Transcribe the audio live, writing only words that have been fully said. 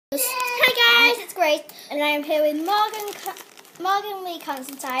Grace, and I am here with Morgan Lee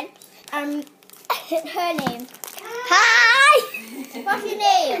Constantine. Her name. Hi! What's your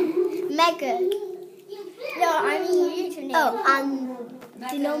name? Megan. No, I mean YouTube name. Oh, and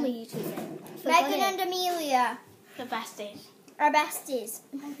do you know my YouTube name? Megan and Amelia. The besties. Our besties.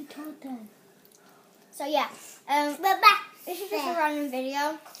 I told them. So yeah, this is just a random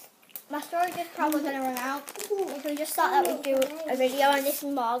video. My storage is probably going to run out. So we just thought that we'd do a video, and this is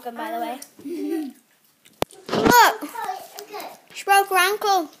Morgan, by the way. Look! She broke her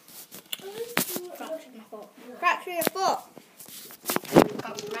ankle. Fractured your foot.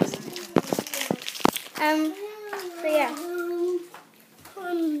 So yeah.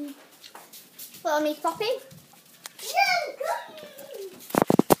 Little niece Poppy.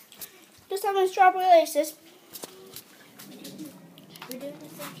 Just having strawberry laces. We're doing a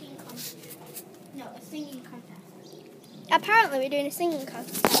singing contest. No, a singing contest. Apparently we're doing a singing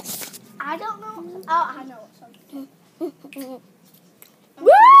contest. I don't know. Oh, I know what song.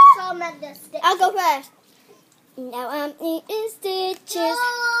 Woo! I'll go first. Now I'm eating stitches,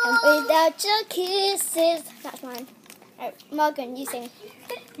 and without your kisses. That's mine. Right, Morgan, you sing.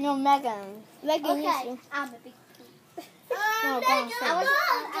 No, Megan. Megan, you sing. I'm a big No, go on, sing.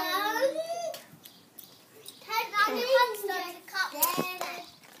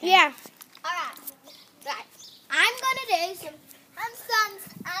 Yeah. Alright. Right. I'm gonna do some handstands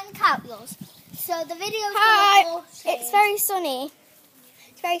and cartwheels. So the video is Hi. It's very sunny.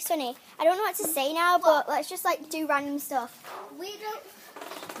 It's very sunny. I don't know what to say now, but let's just do random stuff. We don't.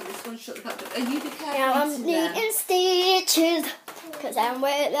 This one shut the back door. Are you the Now I'm caretaker there? needing stitches, cause I'm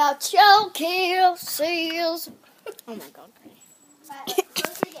without your kisses. Oh my God. Right,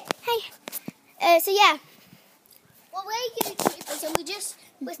 close the gate. Hey. So yeah. Well, we're going to keep it, so we just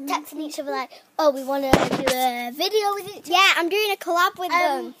was texting each other like, oh, we want to do a video with each other. Yeah, I'm doing a collab with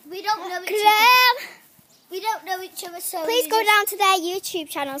them. We don't know each other. Collab. We don't know each other, so Please go down to their YouTube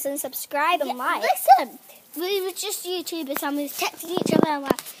channels and subscribe and like. Listen, we were just YouTubers and we was texting each other and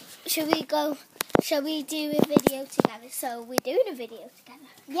like, shall we do a video together? So we're doing a video together.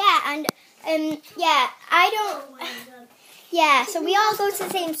 Yeah, and yeah, so we all go to the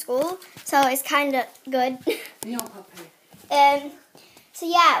same school, so it's kind of good. Yeah, Poppy. So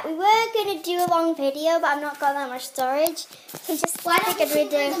yeah, we were going to do a long video, but I've not got that much storage. So just Why don't figured you we'd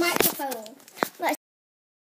bring do. the microphone?